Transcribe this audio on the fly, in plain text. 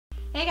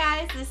Hey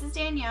guys, this is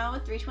Danielle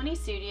with 320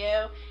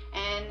 Studio,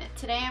 and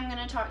today I'm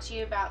going to talk to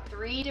you about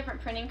 3 different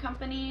printing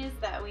companies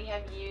that we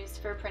have used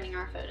for printing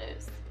our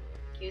photos.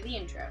 Cue the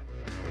intro.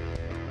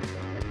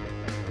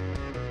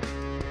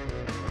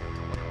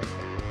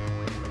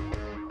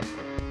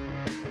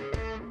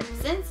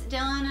 Since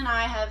Dylan and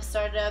I have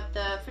started up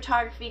the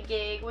photography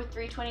gig with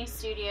 320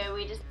 Studio,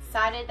 we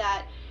decided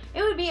that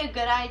it would be a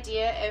good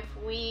idea if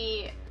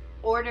we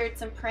ordered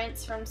some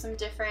prints from some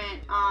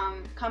different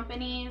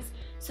companies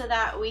so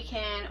that we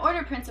can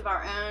order prints of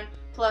our own,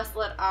 plus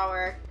let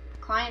our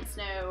clients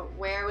know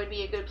where would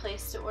be a good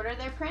place to order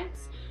their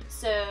prints.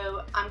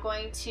 So I'm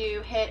going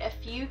to hit a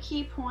few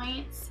key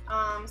points,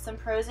 some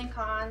pros and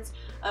cons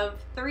of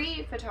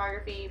 3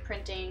 photography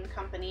printing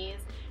companies,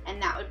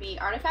 and that would be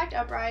Artifact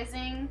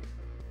Uprising,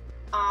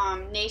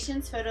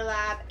 Nations Photo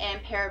Lab,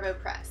 and Parabo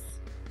Press.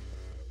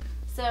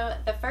 So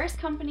the first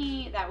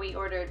company that we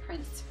ordered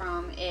prints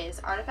from is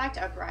Artifact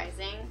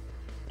Uprising,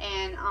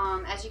 and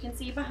as you can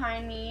see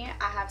behind me,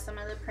 I have some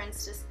of the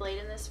prints displayed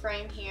in this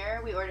frame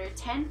here. We ordered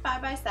 10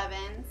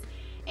 5x7s,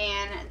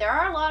 and there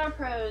are a lot of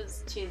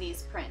pros to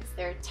these prints.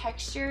 They're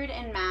textured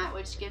and matte,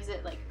 which gives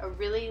it like a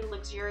really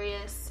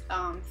luxurious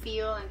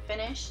feel and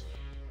finish.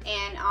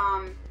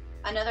 And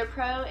another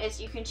pro is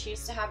you can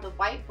choose to have the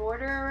white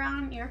border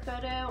around your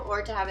photo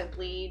or to have it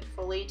bleed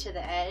fully to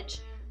the edge.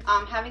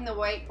 Having the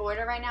white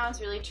border right now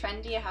is really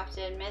trendy. I have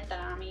to admit that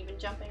I'm even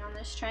jumping on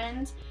this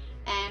trend.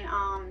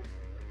 And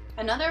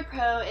another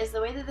pro is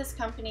the way that this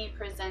company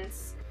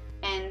presents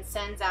and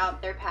sends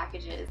out their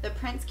packages. The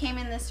prints came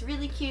in this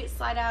really cute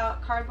slide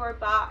out cardboard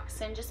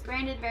box and just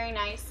branded very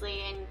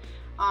nicely,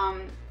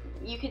 and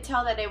you could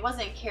tell that it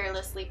wasn't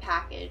carelessly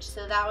packaged,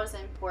 so that was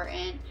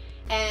important.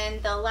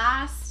 And the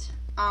last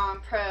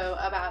pro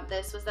about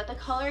this was that the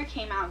color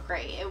came out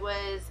great. It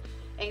was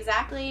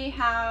exactly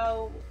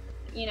how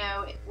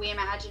we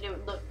imagined it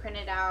would look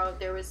printed out.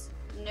 There was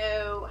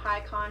no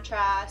high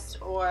contrast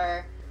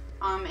or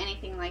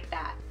anything like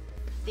that.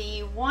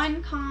 The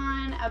one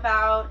con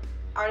about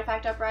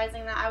Artifact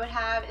Uprising that I would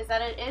have is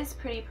that it is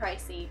pretty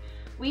pricey.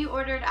 We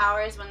ordered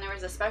ours when there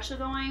was a special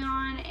going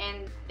on,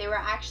 and they were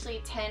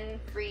actually 10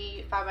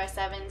 free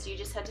 5x7s. You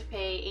just had to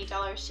pay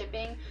 $8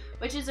 shipping,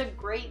 which is a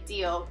great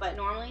deal, but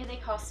normally they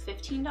cost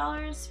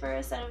 $15 for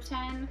a set of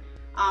 10,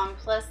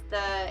 plus the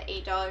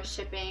 $8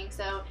 shipping,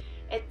 so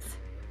it's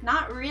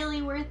not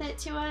really worth it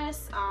to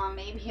us.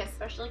 Maybe a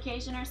special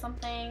occasion or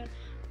something,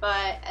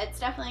 but it's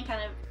definitely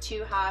kind of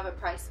too high of a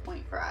price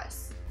point for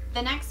us.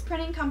 The next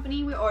printing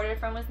company we ordered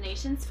from was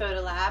Nations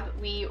Photo Lab.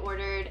 We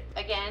ordered,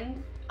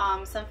 again,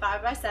 some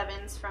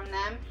 5x7s from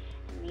them,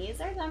 and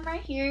these are them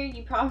right here.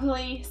 You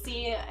probably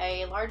see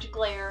a large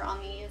glare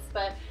on these,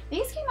 but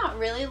these came out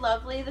really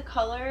lovely. The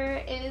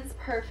color is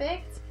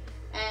perfect,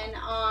 and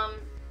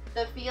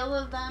the feel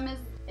of them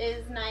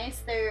is nice.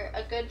 They're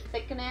a good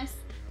thickness.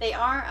 They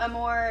are a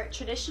more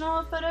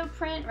traditional photo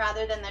print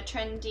rather than the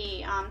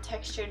trendy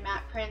textured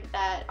matte print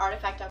that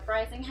Artifact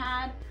Uprising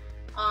had.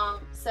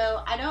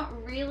 So I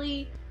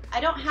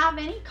don't have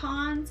any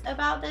cons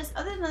about this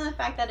other than the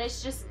fact that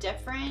it's just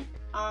different.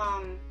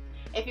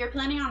 If you're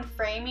planning on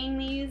framing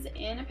these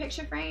in a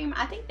picture frame,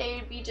 I think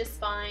they'd be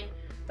just fine.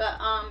 But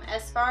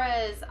as far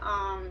as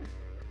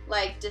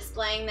like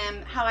displaying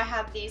them, how I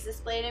have these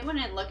displayed, it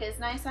wouldn't look as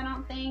nice, I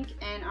don't think.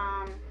 And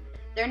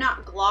they're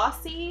not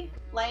glossy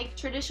like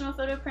traditional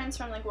photo prints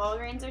from like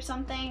Walgreens or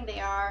something. They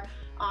are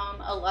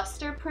a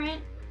luster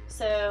print,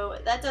 so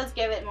that does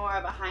give it more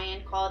of a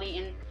high-end quality,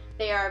 and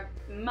they are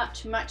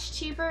much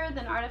cheaper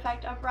than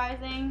Artifact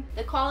Uprising.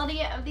 The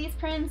quality of these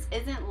prints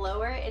isn't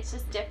lower, it's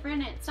just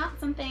different. It's not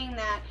something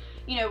that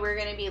we're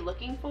going to be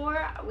looking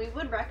for. We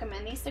would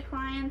recommend these to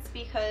clients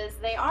because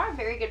they are a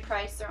very good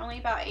price. They're only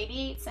about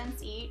 88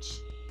 cents each,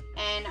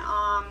 and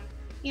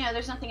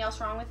there's nothing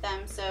else wrong with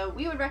them, so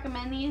we would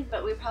recommend these,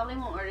 but we probably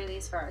won't order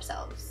these for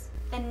ourselves.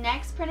 The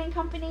next printing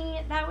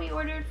company that we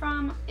ordered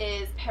from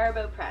is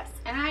Parabo Press,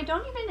 and I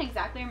don't even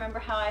exactly remember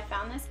how I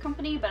found this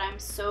company, but I'm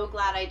so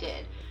glad I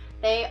did.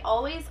 They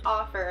always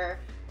offer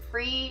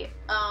free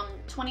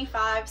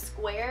 25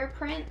 square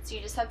prints. You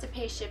just have to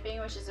pay shipping,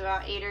 which is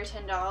about $8 or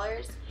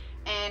 $10,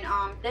 and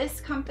this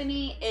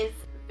company is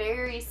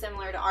very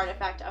similar to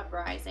Artifact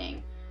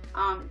Uprising.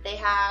 They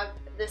have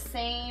the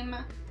same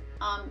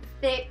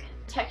thick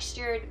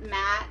textured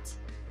matte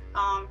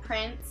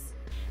prints.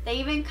 They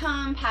even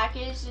come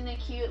packaged in a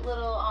cute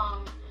little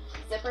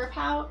zipper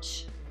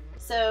pouch,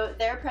 so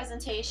their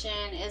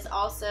presentation is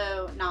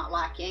also not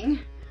lacking.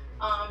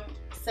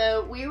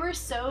 So we were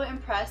so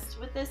impressed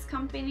with this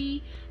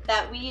company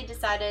that we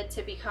decided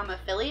to become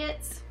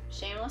affiliates.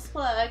 Shameless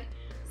plug.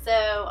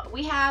 So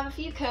we have a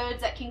few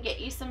codes that can get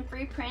you some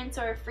free prints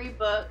or a free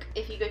book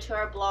if you go to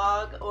our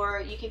blog,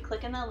 or you can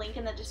click on the link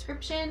in the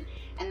description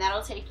and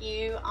that'll take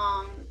you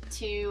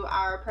to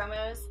our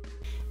promos.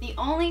 The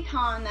only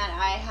con that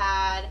I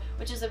had,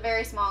 which is a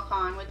very small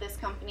con with this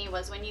company,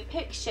 was when you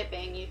pick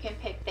shipping, you can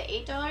pick the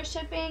 $8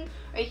 shipping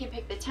or you can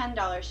pick the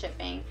 $10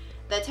 shipping.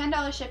 the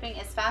 $10 shipping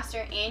is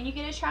faster and you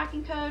get a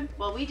tracking code.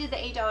 Well, we did the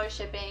 $8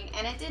 shipping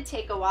and it did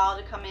take a while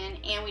to come in,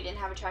 and we didn't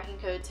have a tracking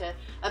code to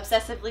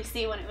obsessively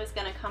see when it was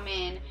going to come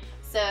in.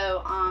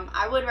 So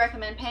I would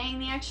recommend paying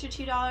the extra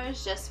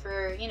 $2 just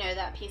for, you know,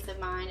 that peace of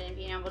mind and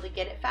being able to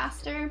get it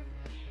faster.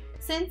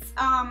 Since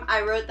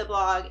I wrote the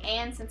blog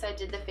and since I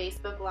did the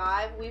Facebook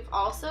Live, we've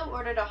also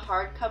ordered a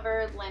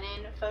hardcover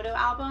linen photo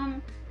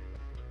album.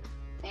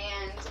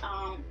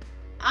 And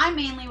I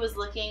mainly was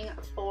looking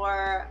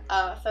for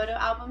a photo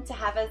album to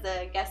have as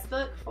a guest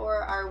book for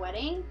our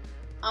wedding.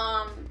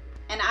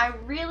 And I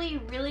really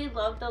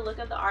love the look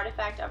of the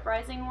Artifact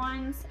Uprising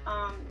ones.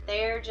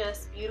 They're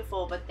just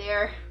beautiful, but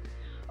they're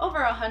over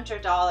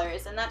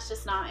 $100 and that's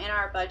just not in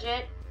our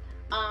budget.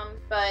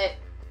 But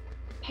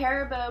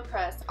Parabo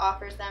Press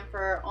offers them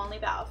for only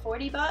about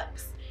 40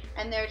 bucks.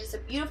 And they're just a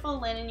beautiful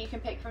linen. You can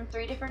pick from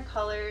 3 different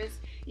colors.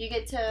 You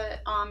get to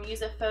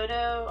use a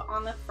photo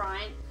on the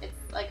front. It's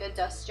like a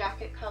dust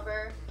jacket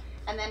cover.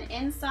 And then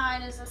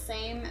inside is the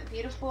same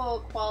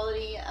beautiful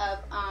quality of,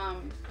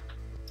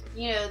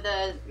 you know,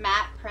 the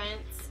matte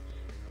prints.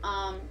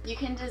 You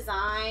can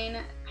design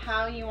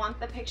how you want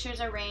the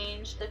pictures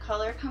arranged. The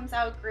color comes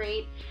out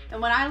great.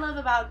 And what I love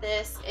about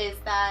this is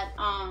that,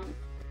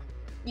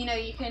 you know,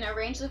 you can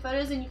arrange the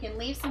photos and you can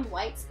leave some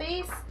white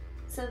space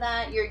so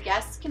that your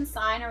guests can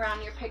sign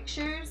around your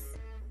pictures.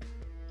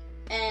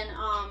 And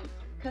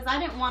because I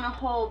didn't want a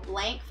whole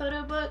blank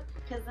photo book,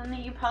 because then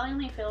you probably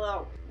only fill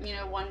out, you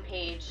know, 1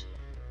 page,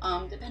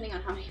 depending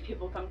on how many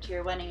people come to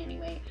your wedding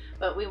anyway.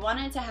 But we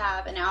wanted to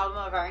have an album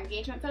of our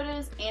engagement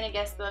photos and a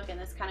guest book, and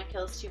this kind of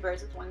kills 2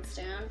 birds with 1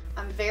 stone.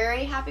 I'm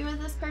very happy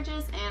with this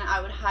purchase, and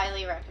I would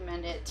highly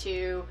recommend it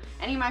to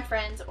any of my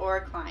friends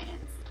or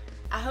clients.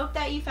 I hope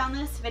that you found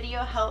this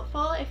video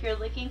helpful. If you're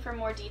looking for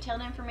more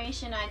detailed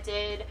information, I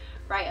did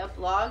write a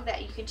blog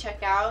that you can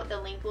check out. The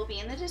link will be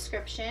in the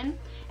description.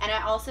 And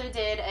I also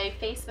did a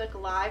Facebook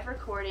Live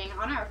recording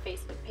on our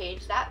Facebook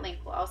page. That link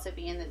will also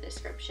be in the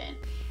description.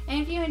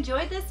 And if you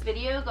enjoyed this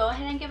video, go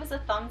ahead and give us a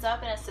thumbs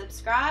up and a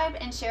subscribe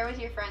and share with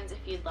your friends if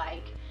you'd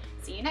like.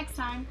 See you next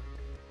time.